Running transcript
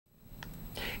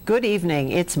Good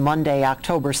evening. It's Monday,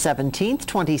 October 17th,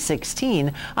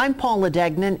 2016. I'm Paula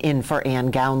Degnan in for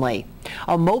Ann Gownley.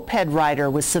 A moped rider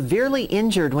was severely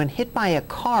injured when hit by a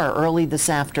car early this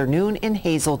afternoon in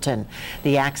Hazleton.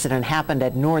 The accident happened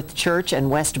at North Church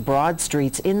and West Broad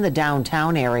Streets in the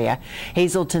downtown area.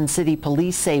 Hazleton City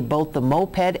Police say both the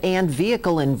moped and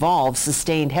vehicle involved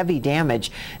sustained heavy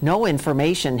damage. No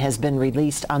information has been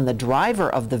released on the driver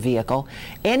of the vehicle.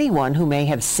 Anyone who may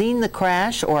have seen the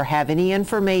crash or have any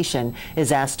information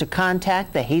is asked to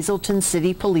contact the Hazleton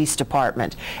City Police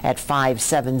Department at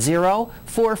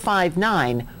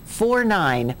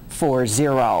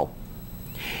 570-459-4940.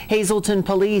 Hazleton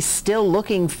police still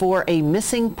looking for a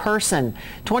missing person.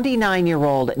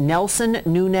 29-year-old Nelson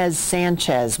Nunez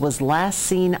Sanchez was last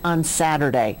seen on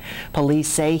Saturday. Police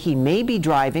say he may be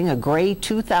driving a gray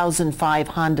 2005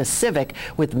 Honda Civic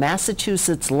with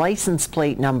Massachusetts license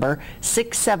plate number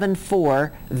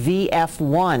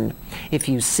 674VF1. If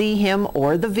you see him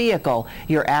or the vehicle,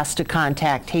 you're asked to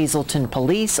contact Hazleton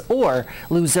Police or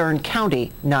Luzerne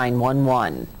County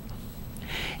 911.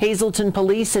 Hazleton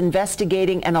police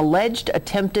investigating an alleged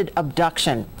attempted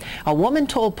abduction. A woman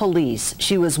told police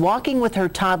she was walking with her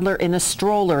toddler in a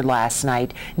stroller last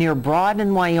night near Broad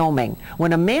in Wyoming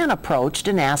when a man approached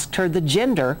and asked her the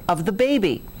gender of the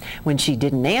baby. When she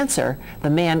didn't answer, the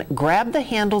man grabbed the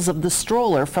handles of the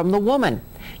stroller from the woman.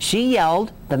 She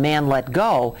yelled, the man let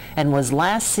go, and was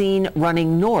last seen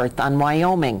running north on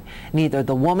Wyoming. Neither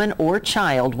the woman or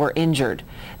child were injured.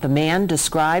 The man,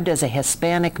 described as a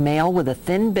Hispanic male with a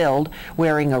thin build,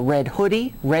 wearing a red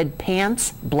hoodie, red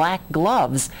pants, black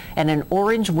gloves, and an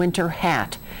orange winter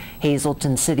hat.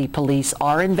 Hazleton City Police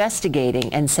are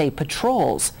investigating and say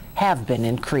patrols have been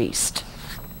increased.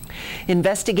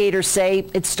 Investigators say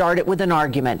it started with an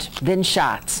argument, then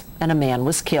shots, and a man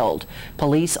was killed.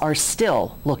 Police are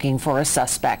still looking for a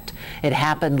suspect. It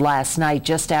happened last night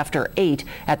just after 8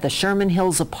 at the Sherman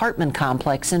Hills apartment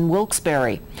complex in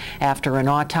Wilkes-Barre. After an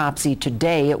autopsy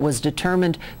today, it was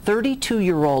determined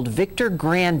 32-year-old Victor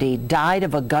Grandy died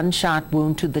of a gunshot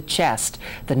wound to the chest.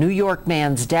 The New York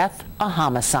man's death, a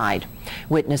homicide.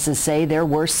 Witnesses say there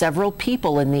were several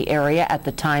people in the area at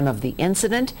the time of the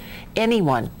incident.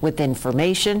 Anyone with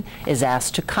information is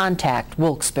asked to contact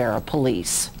Wilkes-Barre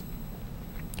Police.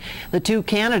 The two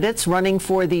candidates running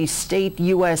for the state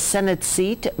U.S. Senate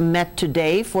seat met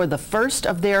today for the first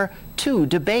of their two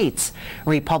debates.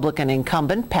 Republican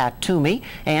incumbent Pat Toomey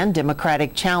and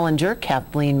Democratic challenger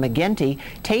Kathleen McGinty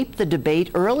taped the debate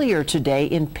earlier today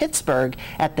in Pittsburgh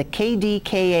at the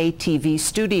KDKA TV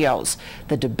studios.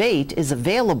 The debate is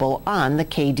available on the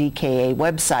KDKA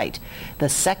website. The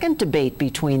second debate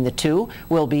between the two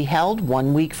will be held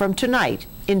 1 week from tonight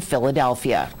in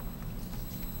Philadelphia.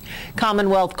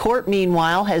 Commonwealth Court,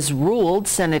 meanwhile, has ruled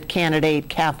Senate candidate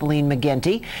Kathleen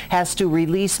McGinty has to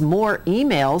release more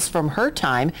emails from her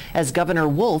time as Governor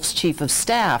Wolf's chief of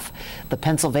staff. The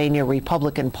Pennsylvania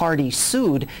Republican Party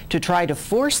sued to try to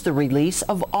force the release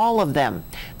of all of them.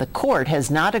 The court has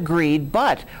not agreed,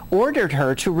 but ordered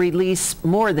her to release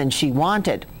more than she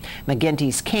wanted.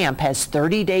 McGinty's camp has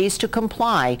 30 days to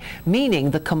comply,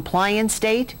 meaning the compliance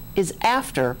date is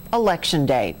after Election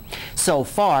Day. So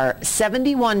far,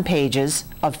 71 pages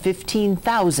of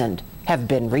 15,000 have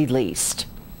been released.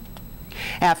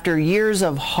 After years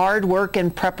of hard work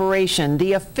and preparation,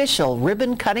 the official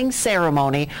ribbon-cutting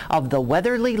ceremony of the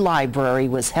Weatherly Library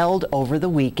was held over the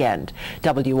weekend.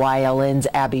 WILN's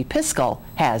Abby Piskel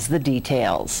has the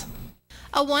details.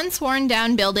 A once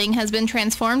worn-down building has been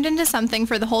transformed into something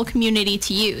for the whole community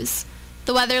to use.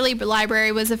 The Weatherly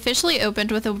Library was officially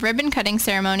opened with a ribbon-cutting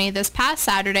ceremony this past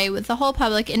Saturday, with the whole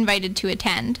public invited to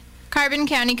attend. Carbon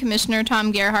County Commissioner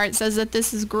Tom Gerhart says that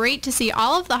this is great to see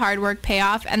all of the hard work pay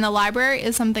off, and the library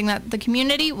is something that the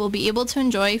community will be able to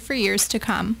enjoy for years to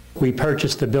come. We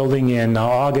purchased the building in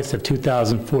August of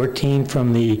 2014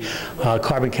 from the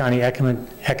Carbon County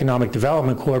Economic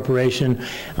Development Corporation,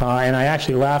 and I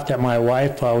actually laughed at my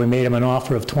wife. We made him an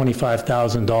offer of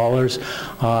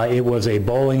 $25,000. It was a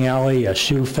bowling alley, a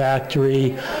shoe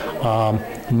factory.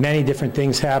 Many different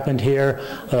things happened here.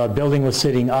 The building was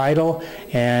sitting idle,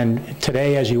 and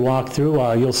today as you walk through,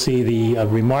 you'll see the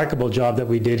remarkable job that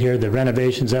we did here, the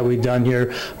renovations that we've done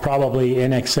here, probably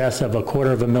in excess of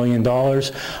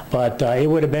 $250,000. But it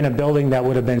would have been a building that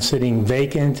would have been sitting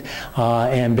vacant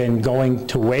and been going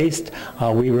to waste.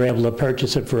 We were able to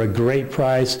purchase it for a great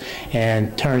price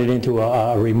and turn it into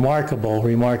a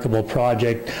remarkable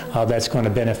project that's going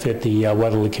to benefit the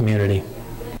Weatherly community.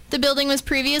 The building was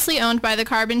previously owned by the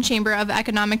Carbon Chamber of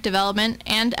Economic Development,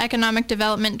 and Economic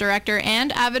Development Director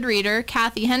and avid reader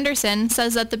Kathy Henderson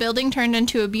says that the building turned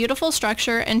into a beautiful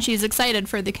structure and she's excited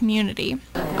for the community.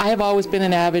 I have always been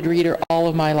an avid reader all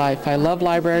of my life. I love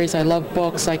libraries, I love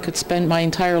books. I could spend my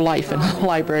entire life in a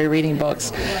library reading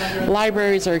books.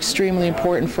 Libraries are extremely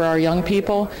important for our young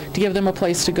people, to give them a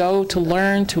place to go, to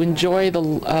learn, to enjoy the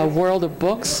world of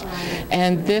books.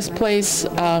 And this place,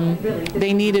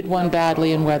 they needed one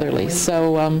badly in Weatherly.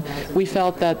 So we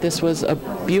felt that this was a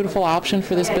beautiful option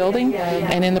for this building,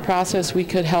 and in the process we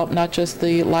could help not just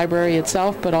the library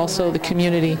itself, but also the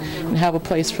community, and have a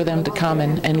place for them to come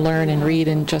and learn and read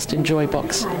and just enjoy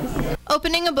books.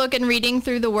 Opening a book and reading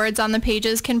through the words on the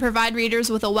pages can provide readers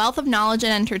with a wealth of knowledge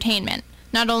and entertainment.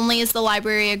 Not only is the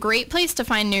library a great place to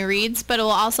find new reads, but it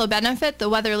will also benefit the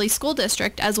Weatherly School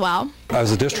District as well.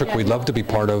 As a district, we'd love to be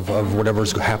part of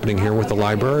whatever's happening here with the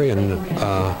library, and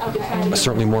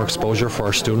certainly more exposure for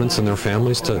our students and their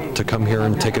families to come here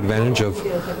and take advantage of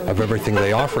everything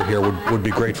they offer here would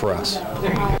be great for us.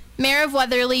 Mayor of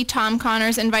Weatherly, Tom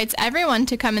Connors, invites everyone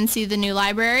to come and see the new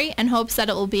library and hopes that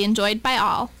it will be enjoyed by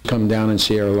all. Come down and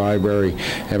see our library.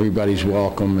 Everybody's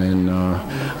welcome, and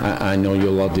I know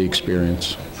you'll love the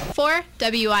experience. For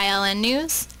WILN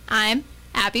News, I'm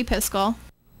Abby Piskel.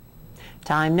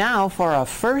 Time now for a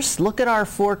first look at our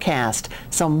forecast.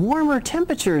 Some warmer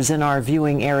temperatures in our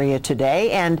viewing area today,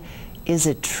 and is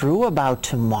it true about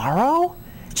tomorrow?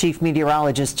 Chief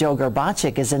Meteorologist Joe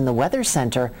Garbaczyk is in the Weather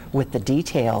Center with the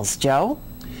details. Joe?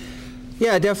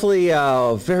 Yeah, definitely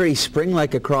very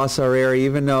spring-like across our area,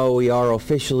 even though we are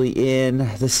officially in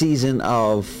the season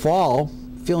of fall.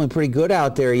 Feeling pretty good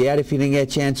out there yet if you didn't get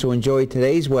a chance to enjoy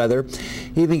today's weather.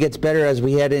 Even gets better as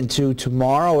we head into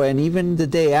tomorrow, and even the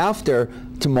day after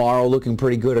tomorrow looking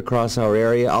pretty good across our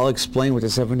area. I'll explain with the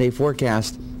 7-day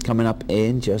forecast coming up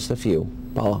in just a few.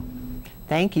 Paula.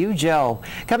 Thank you, Joe.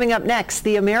 Coming up next,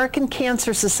 the American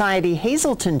Cancer Society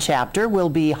Hazleton chapter will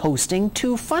be hosting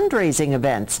 2 fundraising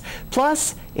events.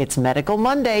 Plus, it's Medical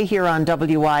Monday here on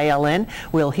WILN.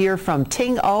 We'll hear from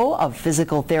Ting O of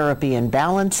Physical Therapy and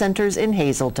Balance Centers in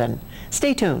Hazleton.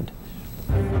 Stay tuned.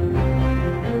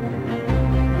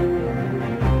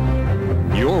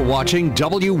 You're watching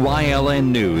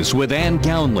WILN News with Ann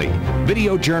Gownley,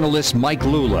 video journalists Mike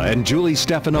Lula and Julie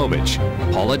Stefanovich,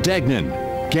 Paula Degnan,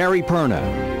 Gary Perna,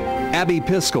 Abby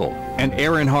Piskel, and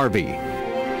Aaron Harvey.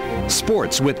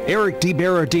 Sports with Eric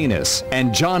DeBerardinis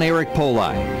and John Eric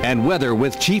Poli, and weather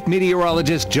with Chief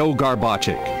Meteorologist Joe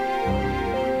Garbaczyk.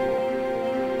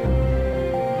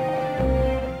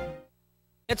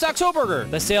 It's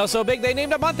Octoburger. The sale's so big they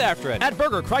named a month after it. At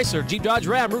Berger Chrysler Jeep Dodge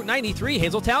Ram Route 93,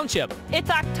 Hazel Township. It's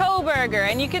Octoburger,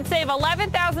 and you can save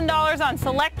 $11,000 on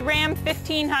select Ram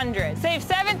 1500. Save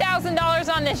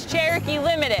 $7,000 on this Cherokee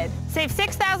Limited. Save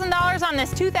 $6,000 on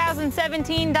this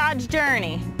 2017 Dodge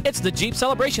Journey. It's the Jeep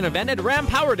Celebration event at Ram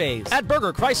Power Days. At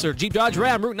Berger Chrysler Jeep Dodge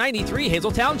Ram Route 93, Hazel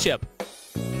Township.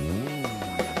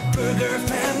 Berger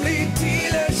family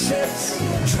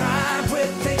dealerships, drive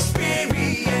with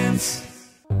experience.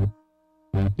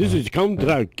 This is Count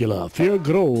Dracula. Fair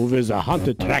Grove is a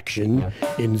haunted attraction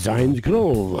in Zines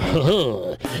Grove.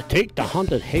 Take the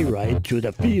haunted hayride through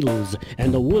the fields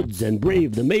and the woods and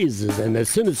brave the mazes and the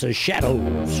sinister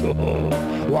shadows.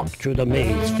 Walk through the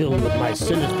maze filled with my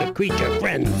sinister creature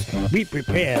friends. Be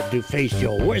prepared to face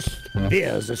your worst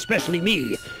fears, especially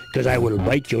me, because I will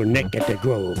bite your neck at the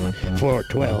Grove.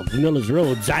 412 Miller's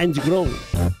Road, Zines Grove.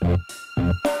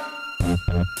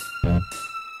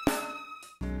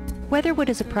 Weatherwood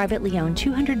is a privately owned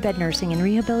 200-bed nursing and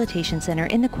rehabilitation center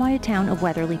in the quiet town of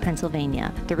Weatherly,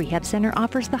 Pennsylvania. The rehab center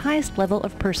offers the highest level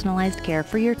of personalized care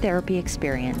for your therapy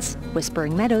experience.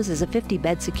 Whispering Meadows is a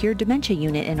 50-bed secure dementia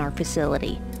unit in our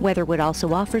facility. Weatherwood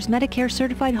also offers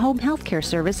Medicare-certified home health care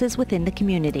services within the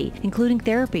community, including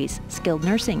therapies, skilled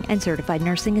nursing, and certified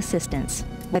nursing assistance.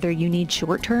 Whether you need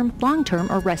short-term, long-term,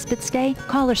 or respite stay,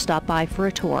 call or stop by for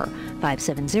a tour.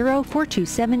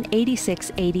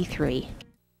 570-427-8683.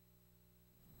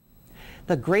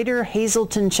 The Greater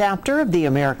Hazleton chapter of the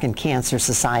American Cancer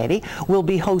Society will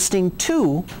be hosting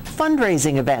 2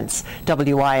 fundraising events.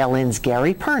 WILN's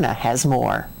Gary Perna has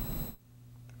more.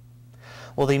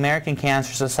 Well, the American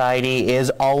Cancer Society is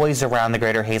always around the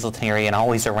Greater Hazleton area and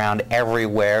always around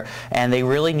everywhere, and they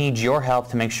really need your help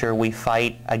to make sure we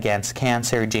fight against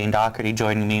cancer. Jane Doherty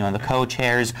joining me on the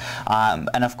co-chairs.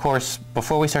 And of course,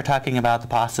 before we start talking about the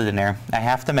pasta dinner, I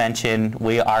have to mention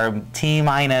we are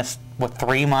T-minus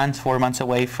 4 months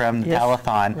away from the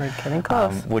telethon, we're getting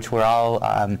close. which we're all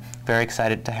very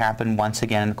excited to happen once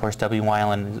again. Of course,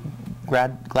 WILN is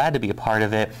glad to be a part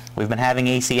of it. We've been having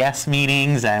ACS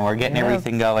meetings, and we're getting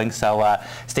everything going, so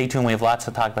stay tuned. We have lots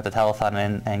to talk about the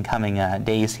telethon in coming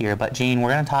days here. But Jean,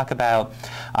 we're going to talk about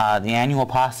the annual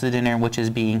pasta dinner, which is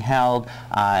being held,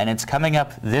 and it's coming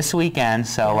up this weekend,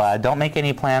 so don't make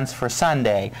any plans for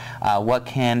Sunday. What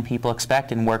can people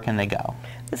expect, and where can they go?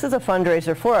 This is a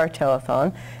fundraiser for our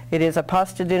telethon. It is a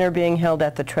pasta dinner being held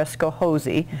at the Tresco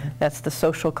Hosey. That's the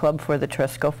social club for the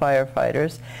Tresco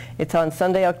firefighters. It's on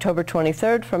Sunday, October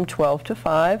 23rd from 12 to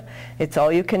 5. It's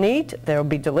all you can eat. There will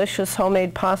be delicious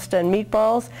homemade pasta and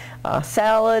meatballs,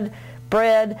 salad,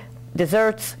 bread,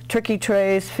 desserts, turkey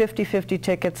trays, 50-50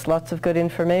 tickets, lots of good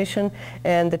information.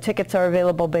 And the tickets are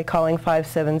available by calling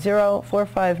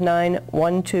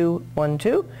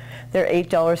 570-459-1212. They're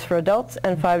 $8 for adults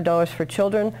and $5 for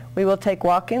children. We will take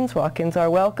walk-ins. Walk-ins are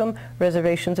welcome.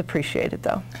 Reservations appreciated,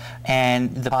 though.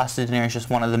 And the pasta dinner is just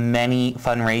one of the many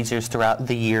fundraisers throughout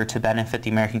the year to benefit the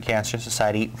American Cancer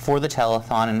Society for the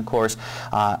telethon, and of course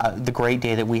the great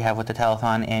day that we have with the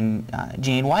telethon. And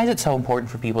Jean, why is it so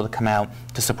important for people to come out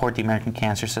to support the American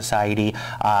Cancer Society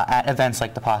at events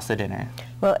like the pasta dinner?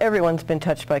 Well, everyone's been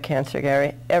touched by cancer,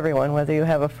 Gary. Everyone, whether you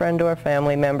have a friend or a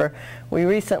family member. We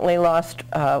recently lost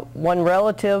one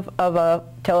relative of a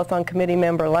telethon committee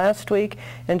member last week,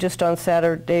 and just on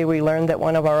Saturday we learned that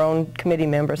one of our own committee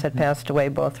members had passed away,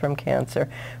 both from cancer.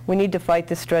 We need to fight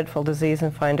this dreadful disease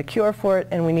and find a cure for it,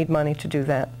 and we need money to do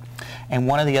that. And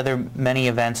one of the other many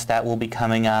events that will be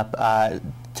coming up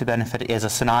to benefit is a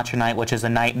Sinatra night, which is a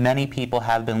night many people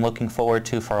have been looking forward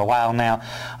to for a while now.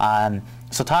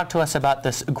 So talk to us about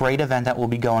this great event that will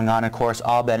be going on. Of course,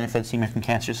 all benefits the American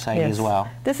Cancer Society as well.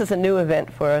 This is a new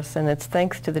event for us, and it's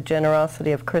thanks to the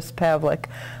generosity of Chris Pavlik,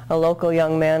 a local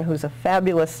young man who's a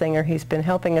fabulous singer. He's been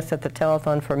helping us at the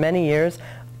telethon for many years,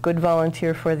 good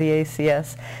volunteer for the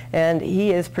ACS, and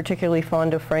he is particularly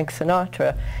fond of Frank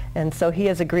Sinatra, and so he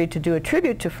has agreed to do a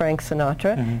tribute to Frank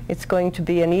Sinatra. It's going to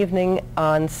be an evening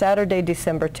on Saturday,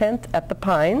 December 10th at the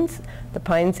Pines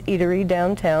Eatery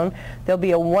downtown. There'll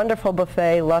be a wonderful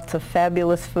buffet, lots of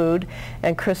fabulous food,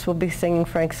 and Chris will be singing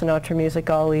Frank Sinatra music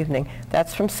all evening.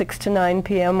 That's from 6 to 9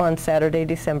 p.m. on Saturday,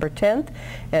 December 10th,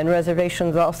 and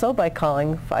reservations also by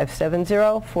calling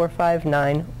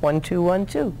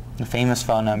 570-459-1212. The famous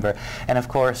phone number. And of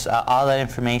course, all that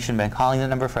information by calling the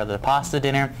number for the pasta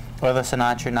dinner or the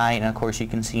Sinatra night, and of course you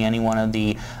can see any one of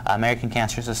the American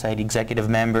Cancer Society executive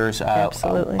members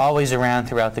always around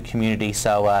throughout the community.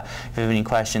 So if you have any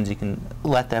questions, you can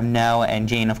let them know. And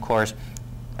Jane, of course,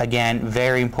 again,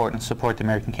 very important to support the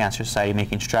American Cancer Society,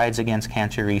 making strides against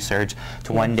cancer research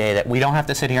to one day that we don't have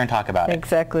to sit here and talk about it.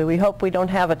 Exactly. We hope we don't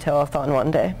have a telethon one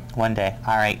day. One day.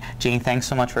 All right. Jane, thanks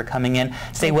so much for coming in.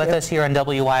 Stay with us here on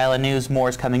WYLN News. More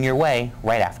is coming your way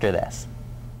right after this.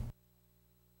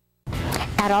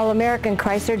 At All American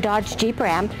Chrysler Dodge Jeep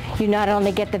Ram, you not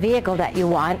only get the vehicle that you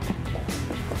want,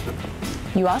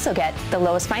 you also get the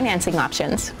lowest financing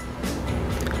options.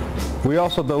 We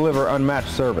also deliver unmatched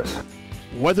service.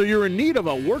 Whether you're in need of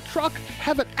a work truck,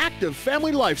 have an active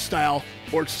family lifestyle,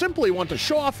 or simply want to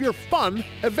show off your fun,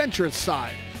 adventurous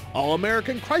side, All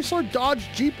American Chrysler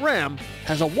Dodge Jeep Ram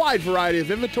has a wide variety of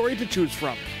inventory to choose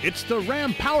from. It's the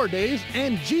Ram Power Days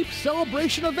and Jeep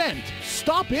Celebration event.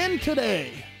 Stop in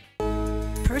today.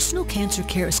 Personal cancer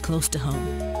care is close to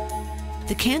home.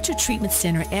 The Cancer Treatment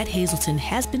Center at Hazleton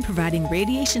has been providing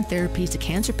radiation therapies to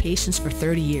cancer patients for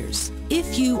 30 years.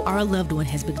 If you or a loved one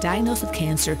has been diagnosed with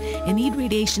cancer and need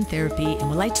radiation therapy and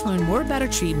would like to learn more about our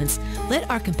treatments, let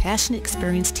our compassionate,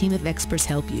 experienced team of experts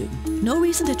help you. No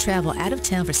reason to travel out of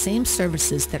town for same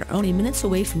services that are only minutes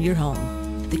away from your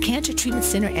home. The Cancer Treatment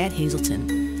Center at Hazleton,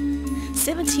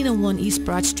 1701 East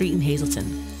Broad Street in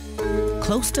Hazleton.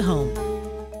 Close to home.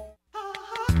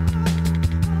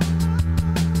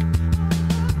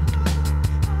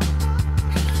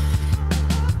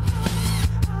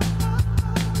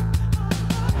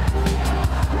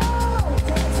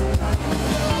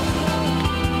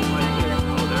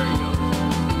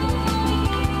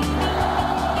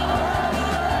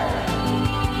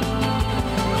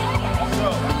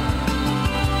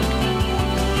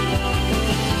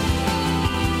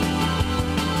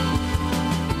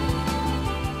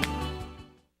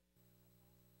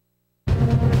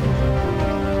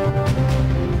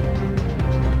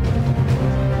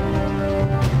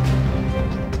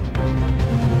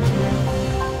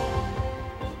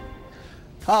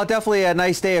 Oh, definitely a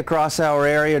nice day across our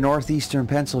area, northeastern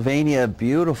Pennsylvania.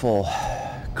 Beautiful,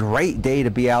 great day to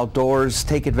be outdoors.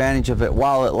 Take advantage of it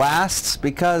while it lasts,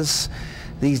 because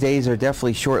these days are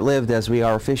definitely short-lived as we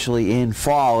are officially in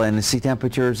fall, and to see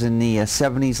temperatures in the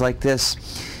 70s like this,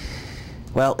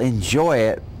 well, enjoy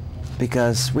it.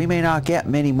 because we may not get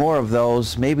many more of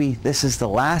those. Maybe this is the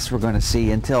last we're going to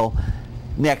see until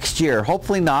next year.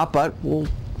 Hopefully not, but we'll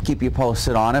keep you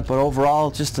posted on it. But overall,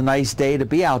 just a nice day to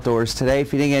be outdoors today.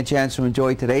 If you didn't get a chance to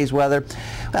enjoy today's weather,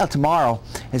 well, tomorrow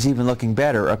is even looking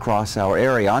better across our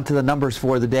area. On to the numbers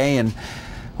for the day, and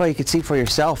well, you can see for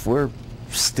yourself, we're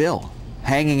still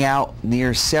hanging out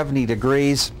near 70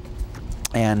 degrees.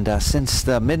 And since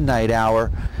the midnight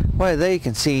hour, well, there you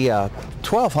can see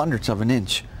 0.12 of an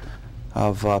inch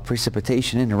of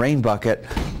precipitation in the rain bucket.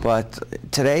 But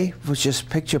today was just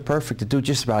picture perfect to do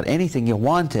just about anything you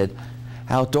wanted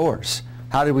outdoors.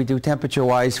 How did we do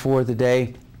temperature-wise for the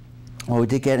day? Well, we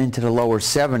did get into the lower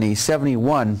 70s,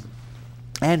 71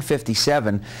 and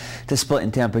 57 to split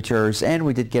in temperatures, and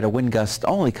we did get a wind gust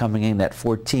only coming in at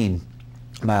 14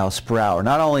 miles per hour.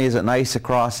 Not only is it nice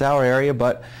across our area,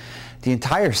 but the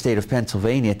entire state of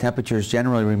Pennsylvania, temperatures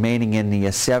generally remaining in the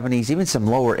 70s, even some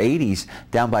lower 80s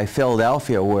down by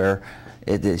Philadelphia, where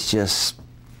it is just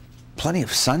plenty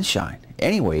of sunshine.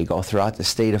 Anyway, you go throughout the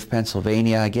state of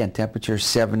Pennsylvania, again, temperatures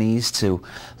 70s to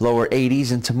lower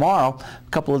 80s, and tomorrow a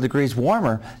couple of degrees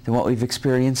warmer than what we've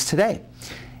experienced today.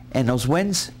 And those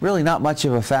winds, really not much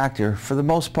of a factor. For the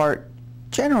most part,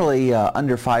 generally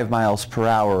under 5 miles per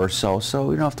hour or so,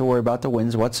 so you don't have to worry about the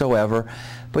winds whatsoever.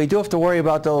 But you do have to worry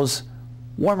about those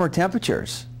warmer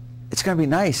temperatures. It's going to be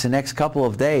nice the next couple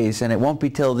of days, and it won't be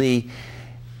till the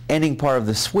ending part of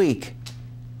this week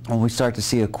when we start to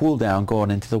see a cool down going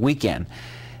into the weekend.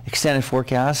 Extended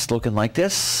forecast looking like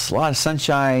this. A lot of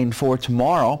sunshine for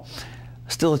tomorrow.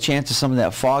 Still a chance of some of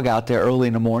that fog out there early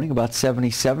in the morning, about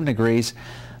 77 degrees.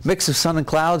 Mix of sun and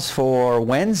clouds for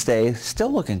Wednesday,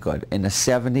 still looking good in the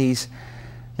 70s.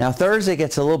 Now Thursday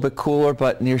gets a little bit cooler,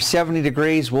 but near 70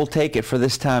 degrees, we'll take it for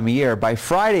this time of year. By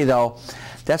Friday though,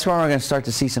 that's where we're going to start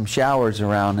to see some showers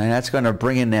around, and that's going to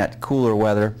bring in that cooler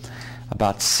weather,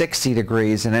 about 60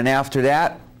 degrees. And then after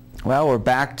that, well, we're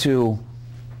back to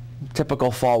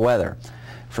typical fall weather.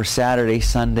 For Saturday,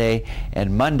 Sunday,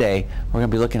 and Monday, we're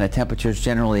going to be looking at temperatures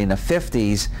generally in the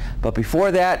 50s. But before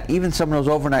that, even some of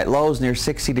those overnight lows near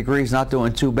 60 degrees, not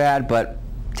doing too bad, but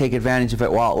take advantage of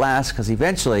it while it lasts, because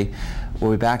eventually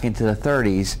we'll be back into the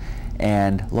 30s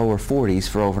and lower 40s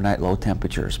for overnight low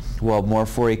temperatures. We'll have more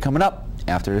for you coming up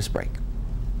after this break.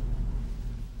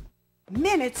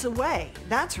 Minutes away.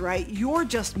 That's right, you're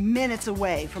just minutes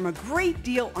away from a great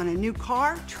deal on a new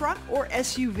car, truck, or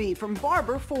SUV from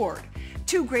Barber Ford.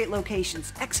 2 great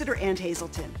locations, Exeter and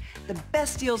Hazleton. The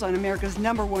best deals on America's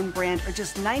 #1 brand are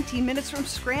just 19 minutes from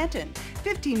Scranton,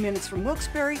 15 minutes from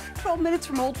Wilkes-Barre, 12 minutes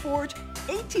from Old Forge,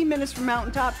 18 minutes from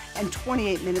Mountaintop, and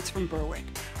 28 minutes from Berwick.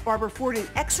 Barber Ford in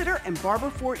Exeter and Barber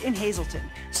Ford in Hazleton.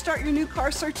 Start your new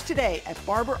car search today at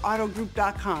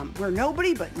barberautogroup.com, where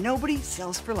nobody but nobody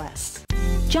sells for less.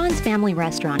 John's Family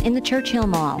Restaurant in the Churchill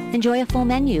Mall. Enjoy a full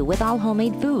menu with all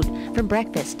homemade food. From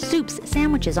breakfast, soups,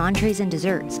 sandwiches, entrees, and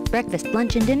desserts. Breakfast,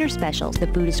 lunch, and dinner specials. The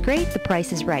food is great, the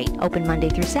price is right. Open Monday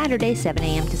through Saturday, 7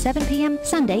 a.m. to 7 p.m.,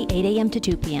 Sunday, 8 a.m. to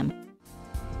 2 p.m.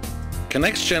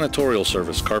 Connects Janitorial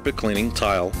Service, carpet cleaning,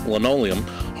 tile, linoleum,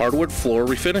 hardwood floor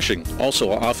refinishing.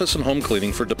 Also office and home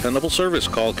cleaning for dependable service.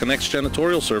 Call Connects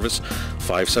Janitorial Service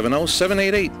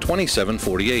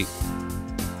 570-788-2748.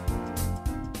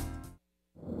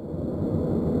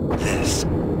 This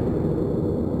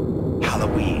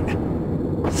Halloween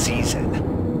season,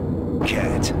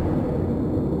 get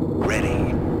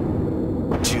ready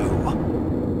to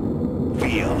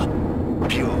feel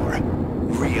pure,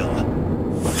 real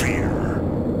fear.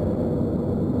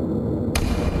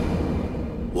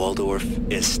 Waldorf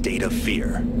Estate of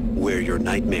Fear, where your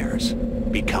nightmares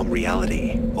become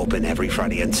reality. Open every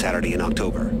Friday and Saturday in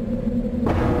October.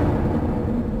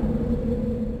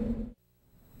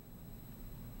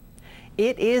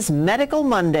 It is Medical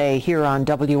Monday here on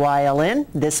WILN.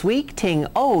 This week, Ting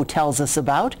O tells us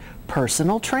about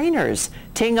personal trainers.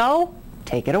 Ting O,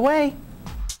 take it away.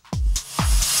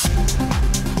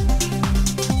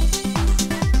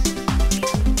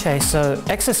 Okay, so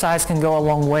exercise can go a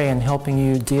long way in helping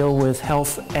you deal with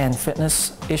health and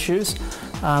fitness issues.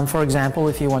 For example,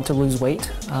 if you want to lose weight,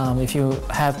 if you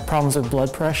have problems with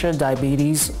blood pressure,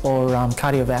 diabetes, or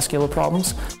cardiovascular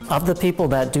problems. Of the people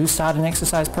that do start an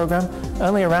exercise program,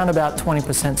 only around about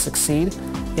 20% succeed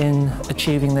in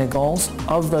achieving their goals.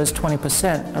 Of those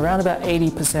 20%, around about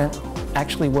 80%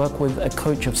 actually work with a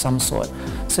coach of some sort.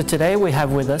 So today we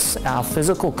have with us our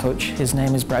physical coach. His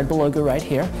name is Brad Beloga right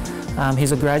here.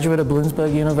 He's a graduate of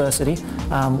Bloomsburg University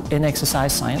in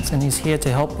exercise science, and he's here to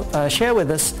help share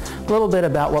with us a little bit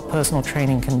about what personal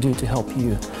training can do to help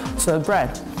you. So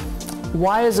Brad,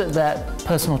 why is it that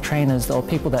personal trainers or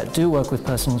people that do work with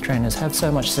personal trainers have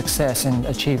so much success in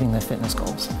achieving their fitness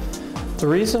goals? The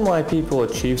reason why people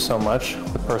achieve so much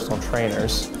with personal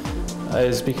trainers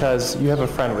is because you have a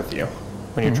friend with you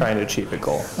when you're trying to achieve a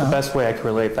goal. The best way I can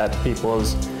relate that to people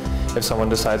is if someone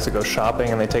decides to go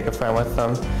shopping and they take a friend with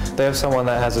them, they have someone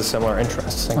that has a similar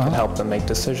interests and can help them make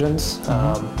decisions.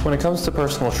 When it comes to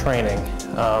personal training,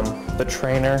 the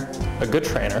trainer, a good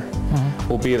trainer,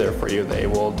 will be there for you. They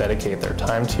will dedicate their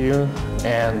time to you,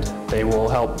 and they will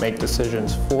help make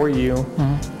decisions for you,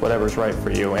 whatever's right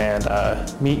for you, and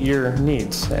meet your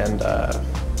needs, and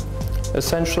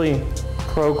essentially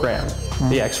program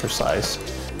the exercise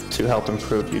to help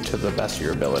improve you to the best of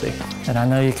your ability. And I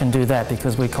know you can do that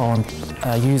because we call them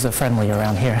user-friendly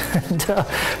around here.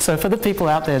 So for the people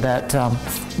out there that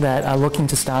are looking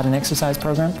to start an exercise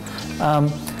program,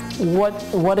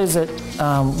 what is it?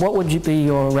 What would be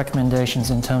your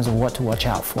recommendations in terms of what to watch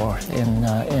out for in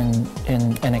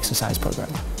an exercise program?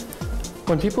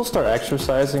 When people start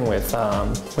exercising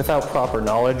without proper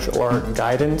knowledge or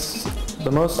guidance,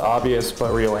 the most obvious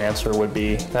but real answer would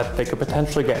be that they could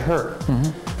potentially get hurt.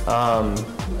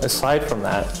 Aside from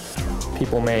that,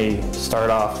 people may start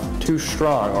off too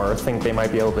strong or think they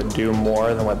might be able to do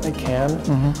more than what they can.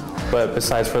 But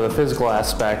besides for the physical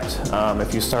aspect,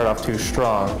 if you start off too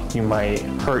strong, you might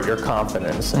hurt your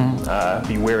confidence and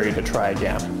be wary to try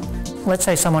again. Let's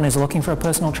say someone is looking for a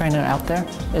personal trainer out there.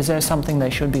 Is there something they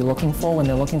should be looking for when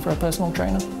they're looking for a personal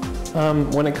trainer?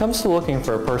 When it comes to looking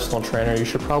for a personal trainer, you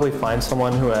should probably find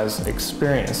someone who has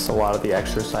experienced a lot of the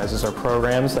exercises or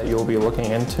programs that you'll be looking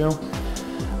into.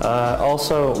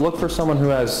 Also, look for someone who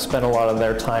has spent a lot of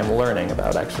their time learning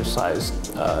about exercise.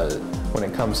 When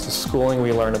it comes to schooling,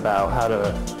 we learn about how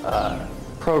to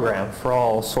program for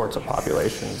all sorts of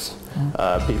populations.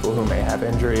 People who may have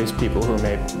injuries, people who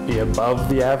may be above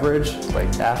the average,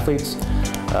 like athletes.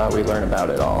 We learn about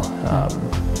it all.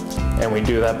 And we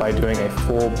do that by doing a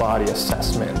full body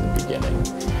assessment in the beginning.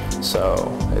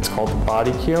 So it's called the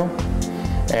Body Q,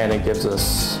 and it gives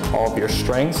us all of your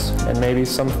strengths and maybe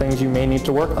some things you may need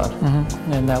to work on.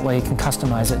 And that way you can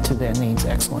customize it to their needs.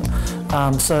 Excellent.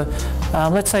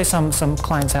 Let's say some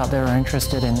clients out there are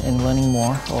interested in learning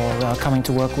more or coming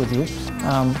to work with you.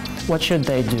 What should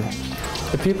they do?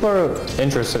 If people are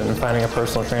interested in finding a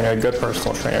personal trainer, a good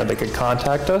personal trainer, they could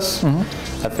contact us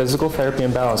at Physical Therapy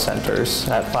and Balance Centers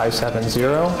at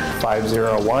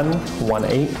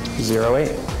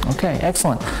 570-501-1808. Okay,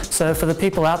 excellent. So for the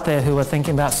people out there who are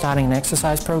thinking about starting an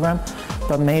exercise program,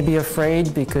 but may be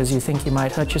afraid because you think you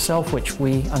might hurt yourself, which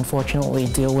we unfortunately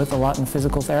deal with a lot in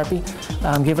physical therapy,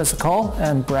 give us a call,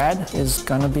 and Brad is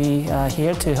going to be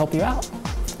here to help you out.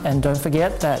 And don't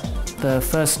forget that the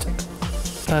first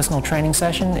personal training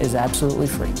session is absolutely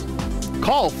free.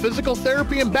 Call Physical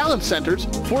Therapy and Balance Centers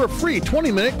for a free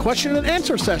 20-minute question and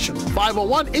answer session.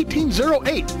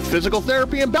 501-1808. Physical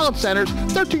Therapy and Balance Centers,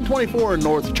 1324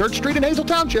 North Church Street in Hazel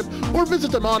Township, or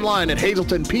visit them online at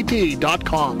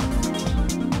hazeltonpt.com.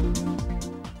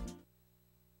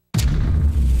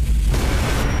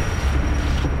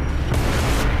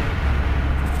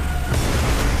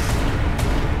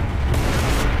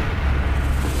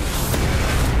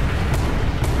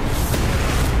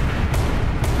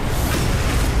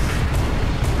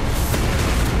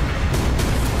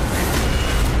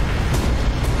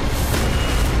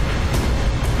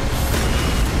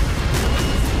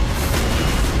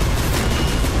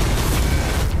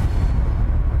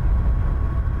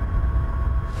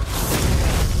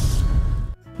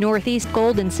 Northeast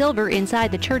Gold and Silver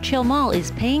inside the Churchill Mall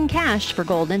is paying cash for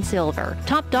gold and silver.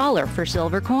 Top dollar for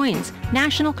silver coins.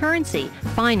 National currency.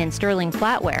 Fine and sterling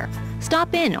flatware.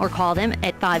 Stop in or call them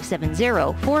at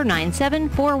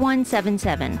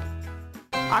 570-497-4177.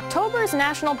 October is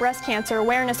National Breast Cancer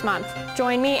Awareness Month.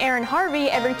 Join me, Erin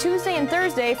Harvey, every Tuesday and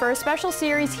Thursday for a special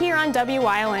series here on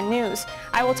WYLN News.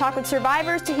 I will talk with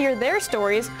survivors to hear their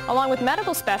stories, along with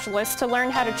medical specialists to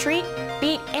learn how to treat,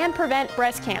 beat, and prevent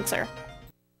breast cancer.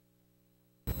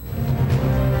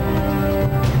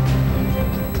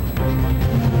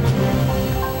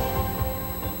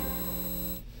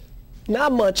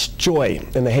 Not much joy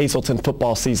in the Hazleton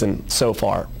football season so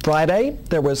far. Friday,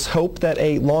 there was hope that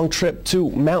a long trip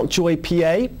to Mountjoy,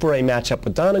 PA for a matchup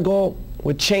with Donegal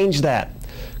would change that.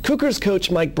 Cougars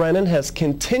coach Mike Brennan has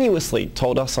continuously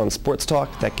told us on Sports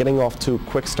Talk that getting off to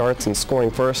quick starts and scoring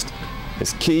first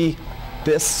is key.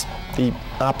 This, the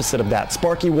opposite of that.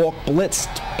 Sparky Walk blitzed,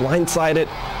 blindsided,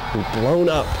 and blown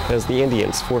up as the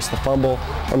Indians forced the fumble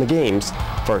on the game's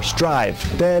first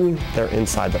drive. Then they're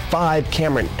inside the 5.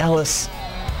 Cameron Ellis,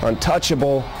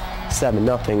 untouchable,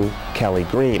 7-0 Kelly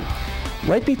Green.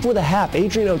 Right before the half,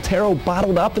 Adrian Otero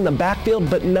bottled up in the backfield,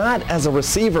 but not as a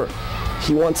receiver.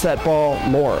 He wants that ball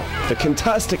more. The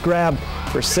contested grab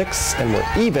for 6, and we're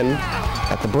even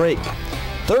at the break.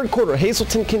 Third quarter,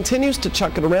 Hazleton continues to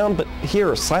chuck it around, but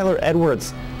here, Siler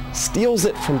Edwards steals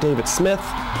it from David Smith.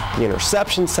 The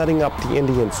interception setting up the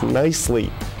Indians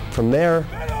nicely. From there,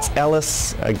 it's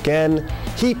Ellis again.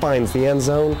 He finds the end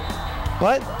zone,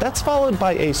 but that's followed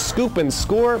by a scoop and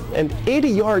score, an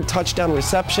 80-yard touchdown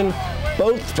reception,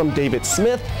 both from David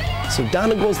Smith. So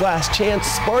Donegal's last chance,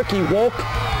 Sparky Wolk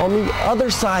on the other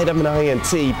side of an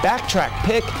INT. Backtrack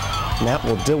pick, and that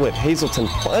will do it. Hazleton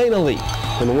finally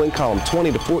in the win column,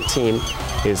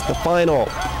 20-14 is the final.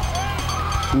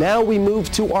 Now we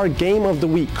move to our game of the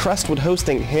week. Crestwood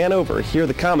hosting Hanover. Here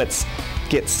the Comets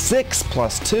get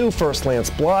 6+2. First Lance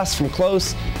Bloss from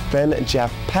close, then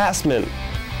Jeff Passman.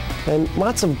 And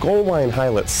lots of goal line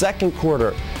highlights. Second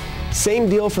quarter, same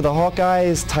deal for the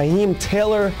Hawkeyes. Taheem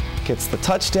Taylor gets the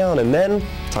touchdown, and then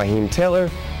Taheem Taylor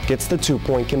gets the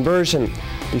 2-point conversion.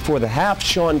 Before the half,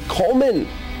 Sean Coleman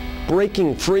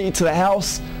breaking free to the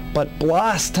house, but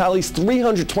Bloss tallies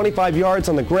 325 yards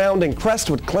on the ground, and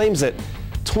Crestwood claims it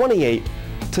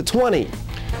 28-20.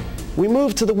 We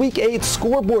move to the Week 8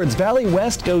 scoreboards. Valley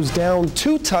West goes down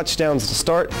 2 touchdowns to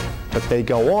start, but they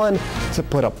go on to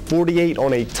put up 48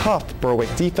 on a tough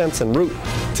Berwick defense en route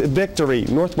to victory.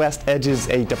 Northwest edges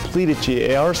a depleted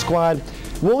GAR squad.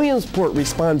 Williamsport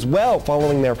responds well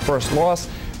following their first loss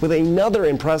with another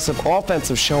impressive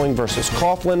offensive showing versus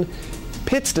Coughlin.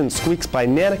 Pittston squeaks by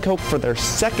Nanticoke for their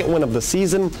second win of the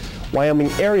season. Wyoming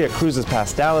area cruises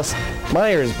past Dallas.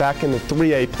 Myers back in the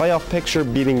 3A playoff picture,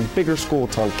 beating bigger school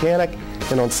Tunkhannock.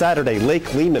 And on Saturday,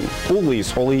 Lake Lehman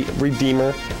bullies Holy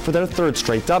Redeemer for their 3rd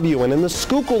straight W. And in the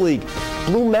Schuylkill League,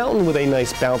 Blue Mountain with a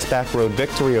nice bounce-back road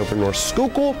victory over North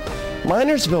Schuylkill.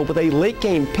 Minersville with a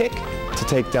late-game pick to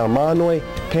take down Monoy.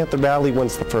 Panther Valley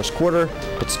wins the first quarter,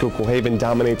 but Schuylkill Haven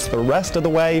dominates the rest of the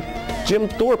way. Jim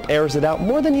Thorpe airs it out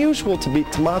more than usual to beat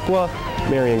Tamaqua.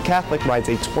 Marion Catholic rides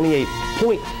a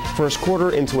 28-point first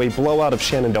quarter into a blowout of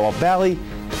Shenandoah Valley.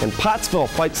 And Pottsville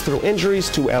fights through injuries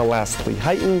to lastly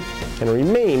heighten and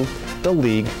remain the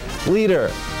league leader.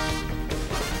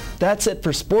 That's it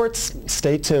for sports.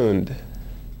 Stay tuned.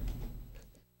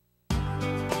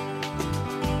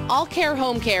 All Care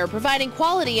Home Care, providing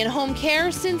quality in home care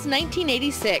since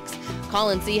 1986.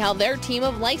 Call and see how their team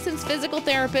of licensed physical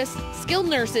therapists, skilled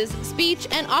nurses, speech,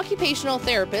 and occupational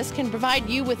therapists can provide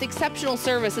you with exceptional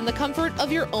service in the comfort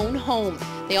of your own home.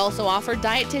 They also offer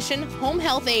dietitian, home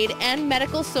health aide, and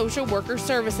medical social worker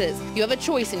services. You have a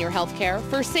choice in your health care.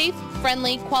 For safe,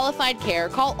 friendly, qualified care,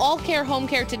 call All Care Home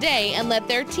Care today and let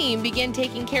their team begin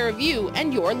taking care of you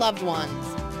and your loved ones.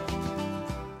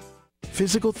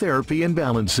 Physical Therapy and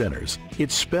Balance Centers.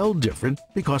 It's spelled different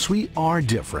because we are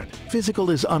different. Physical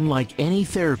is unlike any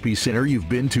therapy center you've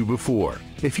been to before.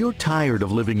 If you're tired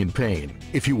of living in pain,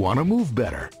 if you want to move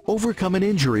better, overcome an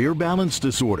injury or balance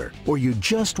disorder, or you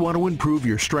just want to improve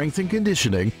your strength and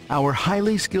conditioning, our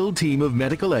highly skilled team of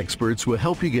medical experts will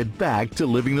help you get back to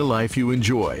living the life you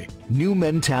enjoy. New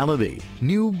mentality,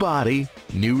 new body,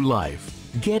 new life.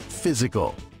 Get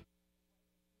physical.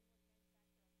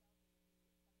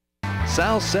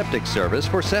 Sal's Septic Service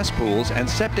for cesspools and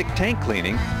septic tank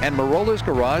cleaning, and Marola's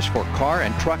Garage for car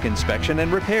and truck inspection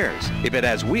and repairs. If it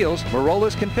has wheels,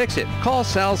 Marola's can fix it. Call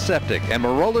Sal's Septic and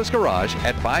Marola's Garage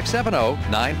at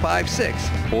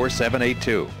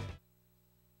 570-956-4782.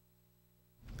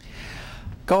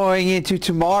 Going into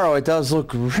tomorrow, it does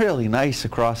look really nice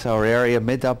across our area.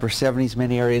 Mid to upper 70s.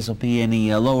 Many areas will be in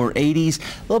the lower 80s. A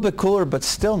little bit cooler, but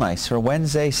still nice. For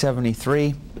Wednesday,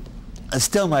 73.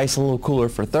 Still nice, a little cooler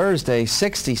for Thursday,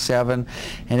 67.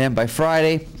 And then by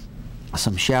Friday,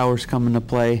 some showers come into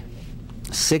play.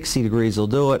 60 degrees will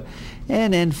do it.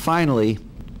 And then finally,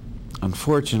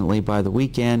 unfortunately, by the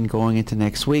weekend, going into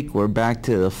next week, we're back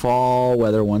to the fall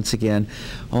weather once again.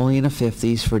 Only in the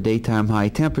 50s for daytime high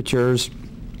temperatures.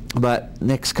 But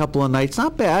next couple of nights,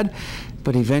 not bad.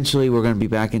 But eventually, we're going to be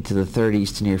back into the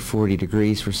 30s to near 40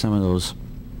 degrees for some of those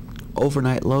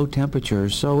overnight low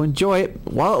temperatures. So enjoy it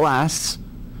while it lasts.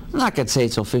 I'm not going to say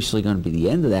it's officially going to be the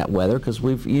end of that weather, because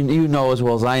you know as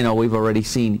well as I know, we've already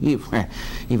seen,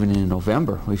 even in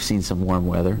November, we've seen some warm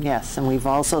weather. Yes, and we've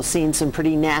also seen some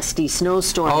pretty nasty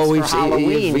snowstorms for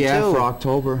Halloween, yeah, too. For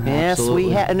October. Yes, absolutely.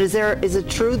 we have. And is it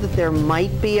true that there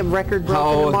might be a record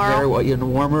broken tomorrow?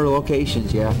 In warmer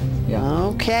locations, yeah.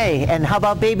 Okay, and how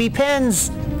about baby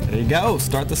pins? There you go.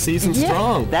 Start the season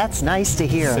strong. That's nice to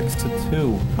hear.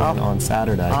 6-2 on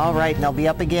Saturday. All right, and they'll be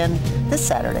up again this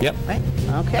Saturday. Yep. Right?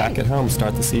 Okay. Back at home.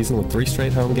 Start the season with 3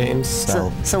 straight home games.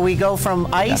 So we go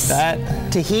from ice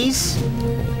to heat.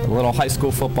 A little high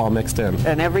school football mixed in.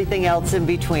 And everything else in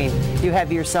between. You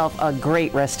have yourself a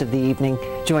great rest of the evening.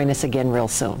 Join us again real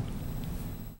soon.